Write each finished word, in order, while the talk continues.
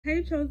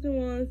Hey chosen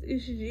ones,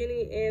 it's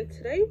Jenny, and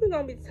today we're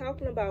gonna be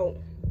talking about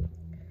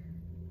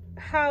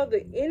how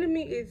the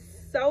enemy is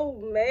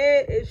so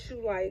mad at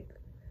you, like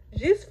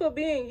just for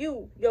being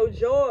you, your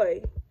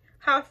joy,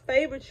 how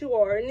favored you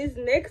are. In this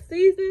next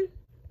season,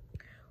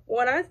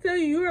 when I tell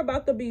you you're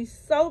about to be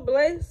so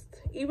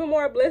blessed, even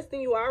more blessed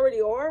than you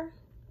already are,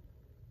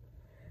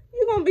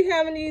 you're gonna be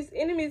having these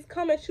enemies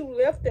come at you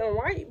left and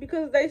right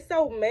because they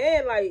so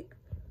mad. Like,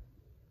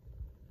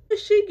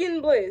 she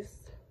getting blessed.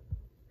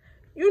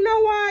 You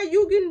know why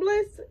you getting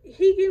blessed?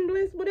 He getting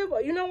blessed, whatever.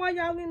 You know why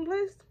y'all getting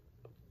blessed?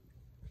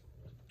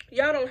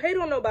 Y'all don't hate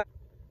on nobody.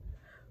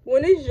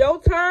 When it's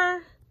your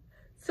turn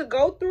to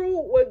go through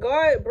what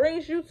God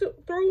brings you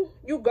through,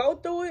 you go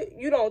through it.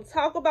 You don't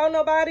talk about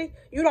nobody.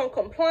 You don't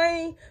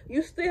complain.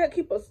 You still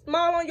keep a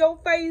smile on your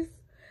face.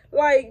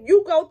 Like,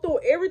 you go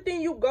through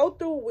everything you go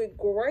through with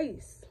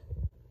grace.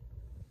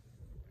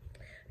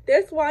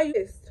 That's why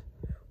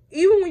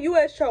even when you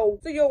at your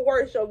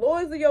worst, your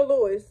lowest of your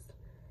lowest,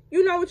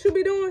 you know what you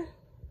be doing?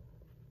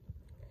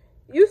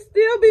 You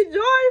still be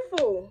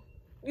joyful.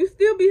 You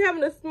still be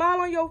having a smile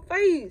on your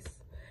face.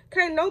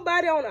 Can't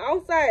nobody on the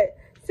outside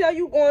tell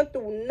you going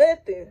through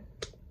nothing.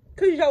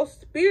 Because your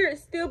spirit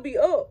still be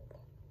up.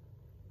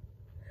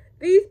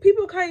 These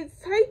people can't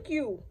take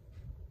you.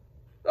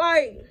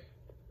 Like,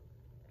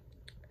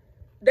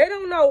 they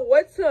don't know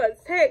what to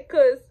attack.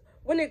 Because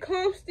when it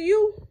comes to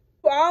you,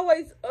 you're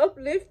always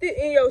uplifted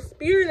in your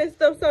spirit and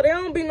stuff. So they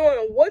don't be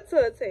knowing what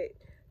to attack.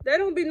 They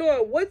don't be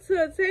knowing what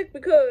to attack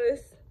because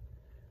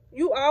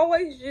you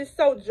always just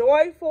so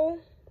joyful,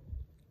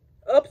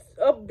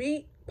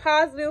 upbeat,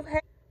 positive.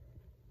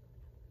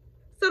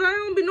 So they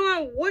don't be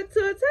knowing what to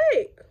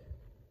attack.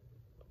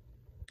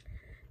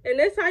 And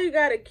that's how you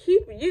gotta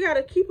keep it. You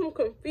gotta keep them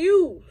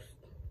confused.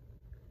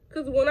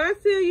 Because when I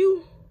tell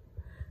you,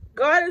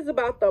 God is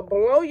about to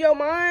blow your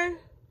mind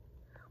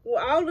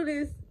with all of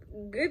these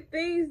good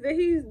things that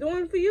he's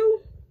doing for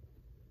you.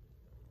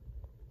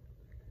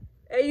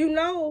 And you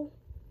know,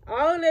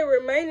 all of that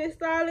remaining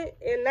silent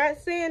and not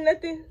saying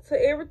nothing till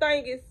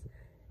everything gets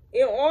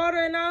in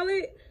order and all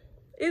it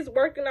is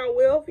working out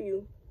well for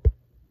you.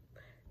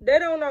 They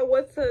don't know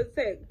what to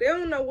attack. They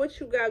don't know what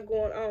you got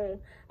going on.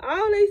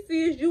 All they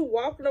see is you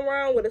walking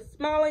around with a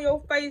smile on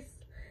your face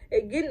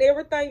and getting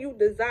everything you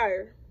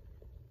desire.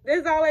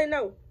 That's all they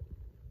know.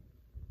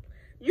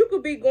 You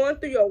could be going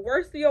through your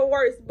worst of your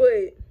worst,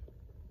 but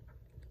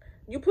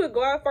you put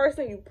God first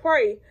and you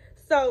pray.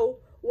 So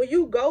when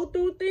you go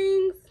through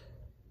things,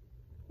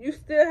 you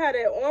still have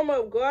that armor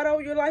of God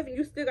over your life and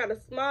you still got a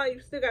smile. You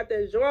still got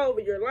that joy over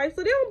your life.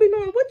 So they don't be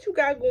knowing what you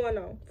got going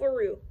on, for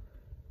real.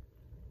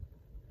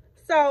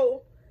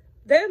 So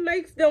that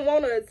makes them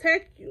want to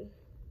attack you.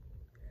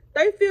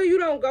 They feel you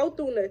don't go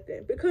through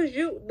nothing because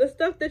the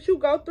stuff that you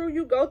go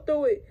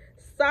through it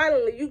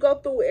silently. You go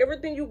through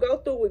everything you go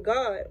through with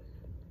God.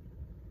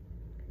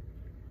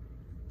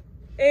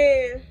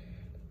 And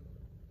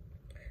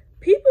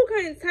people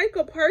can't take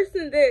a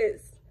person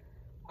that's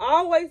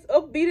always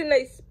upbeat in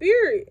their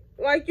spirit.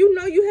 Like, you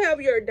know, you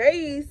have your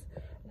days,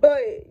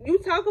 but you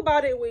talk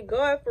about it with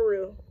God for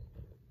real.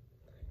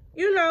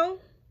 You know,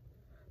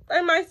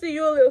 they might see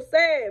you a little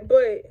sad,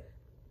 but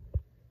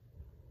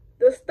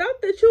the stuff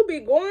that you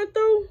be going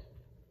through,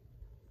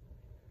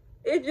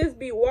 it just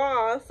be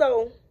wild.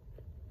 So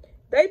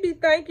they be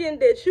thinking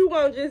that you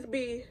gonna just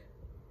be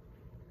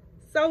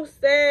so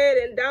sad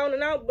and down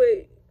and out,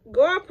 but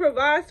God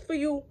provides for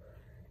you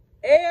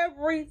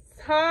every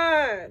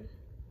time.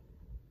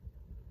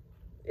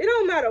 It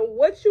don't matter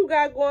what you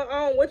got going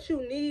on, what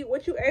you need,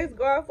 what you ask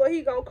God for,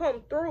 he gonna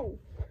come through.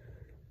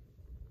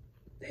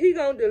 He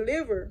gonna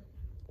deliver.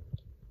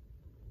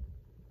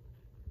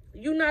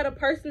 You're not a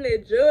person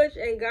that judge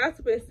and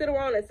gossip and sit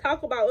around and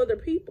talk about other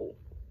people.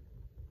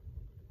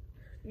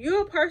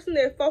 You're a person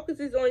that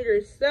focuses on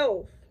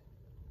yourself.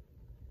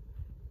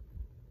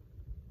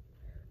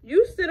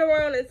 You sit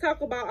around and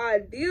talk about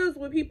ideas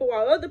with people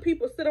while other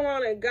people sit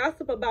around and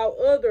gossip about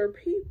other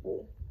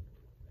people.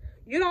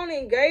 You don't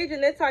engage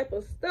in that type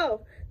of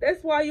stuff.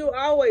 That's why you're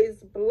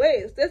always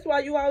blessed. That's why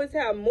you always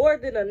have more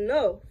than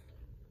enough.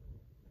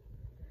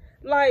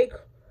 Like,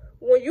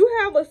 when you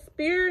have a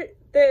spirit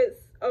that's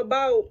all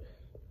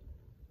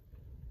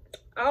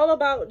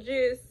about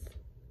just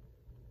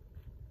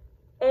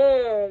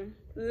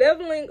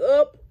leveling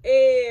up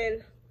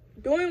and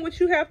doing what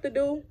you have to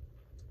do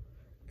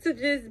to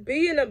just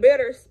be in a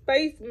better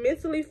space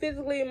mentally,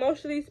 physically,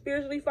 emotionally,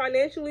 spiritually,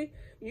 financially.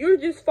 You're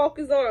just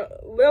focused on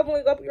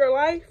leveling up your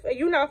life and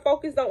you're not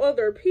focused on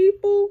other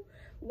people.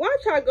 Watch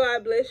how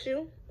God bless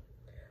you.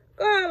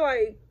 God,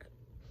 like,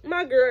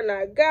 my girl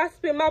not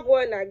gossiping, my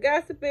boy not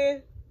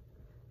gossiping,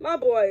 my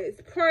boy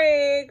is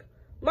praying,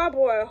 my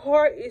boy's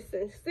heart is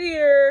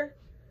sincere.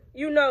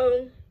 You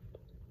know,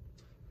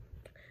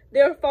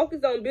 they're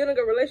focused on building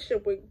a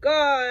relationship with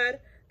God.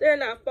 They're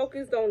not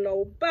focused on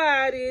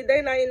nobody.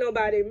 They not in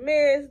nobody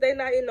mess. They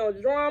not in no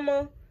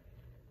drama.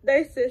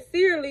 They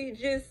sincerely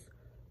just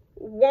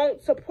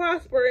want to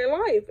prosper in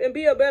life and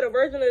be a better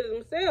version of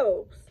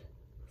themselves.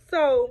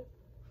 So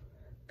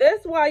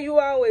that's why you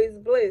always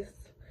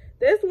blessed.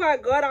 That's why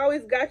God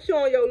always got you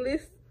on your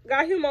list.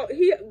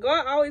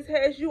 God always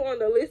has you on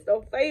the list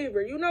of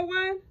favor. You know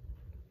why?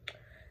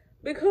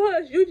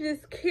 Because you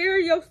just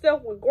carry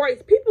yourself with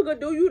grace. People gonna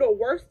do you the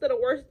worst of the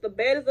worst, the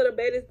baddest of the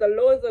baddest, the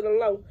lowest of the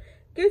low.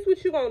 Guess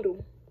what you gonna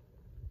do?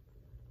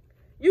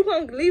 You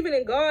gonna leave it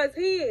in God's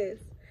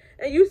hands.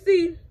 And you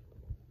see,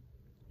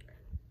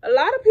 a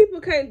lot of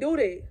people can't do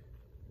that.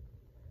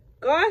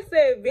 God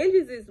said,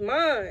 vengeance is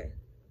mine.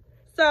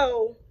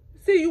 So,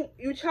 see,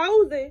 you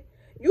chosen.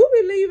 You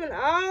be leaving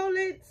all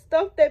that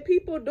stuff that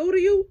people do to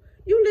you.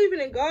 You leave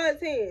it in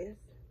God's hands.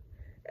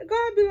 And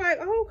God be like,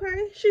 oh,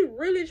 okay, she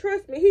really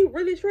trusts me. He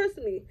really trusts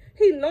me.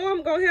 He know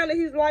I'm going to handle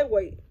his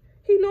lightweight.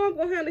 He know I'm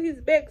going to handle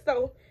his back.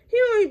 So, he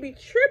don't even be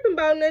tripping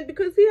about nothing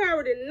because he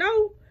already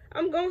know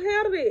I'm going to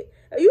handle it.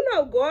 And you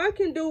know, God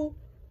can do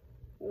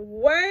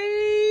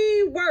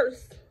way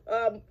worse.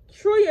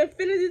 Trillion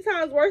infinity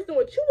times worse than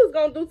what you was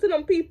going to do to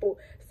them people.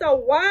 So,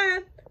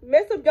 why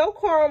mess up your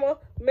karma,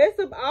 mess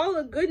up all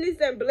the goodness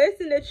and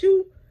blessing that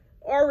you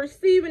are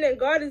receiving and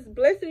God is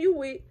blessing you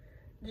with,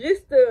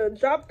 just to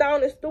drop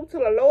down and stoop to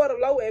the low of the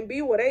low and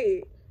be what they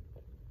is.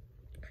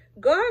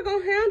 God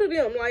gonna handle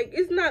them. Like,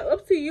 it's not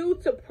up to you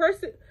to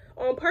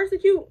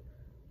persecute,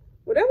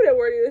 whatever that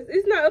word is.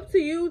 It's not up to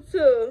you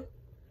to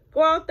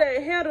go out there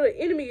and handle the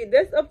enemy.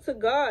 That's up to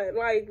God.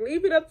 Like,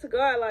 leave it up to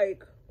God.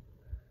 Like,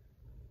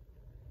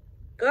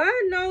 God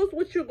knows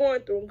what you're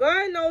going through.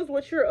 God knows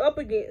what you're up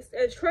against.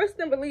 And trust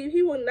and believe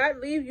he will not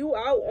leave you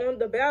out on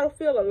the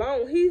battlefield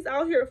alone. He's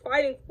out here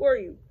fighting for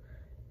you.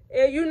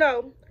 And you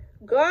know,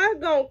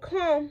 God gonna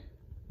come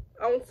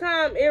on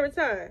time every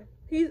time.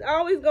 He's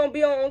always gonna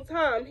be on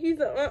time.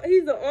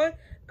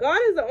 God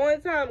is an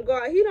on time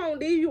God. He don't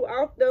leave you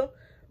out there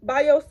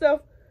by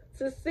yourself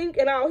to sink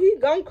it out. He's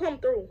gonna come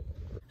through.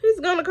 He's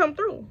gonna come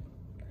through.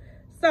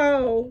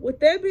 So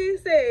with that being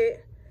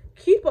said,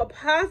 keep a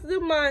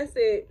positive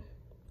mindset.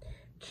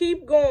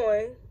 Keep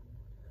going.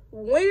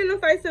 Win in the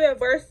face of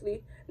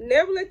adversity.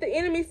 Never let the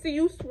enemy see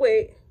you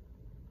sweat.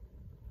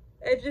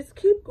 And just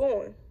keep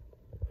going.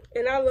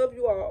 And I love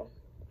you all.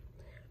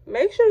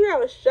 Make sure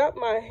y'all shop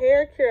my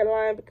hair care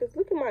line because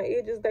look at my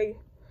edges. They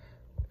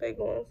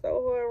going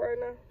so hard right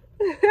now.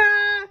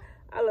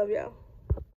 I love y'all.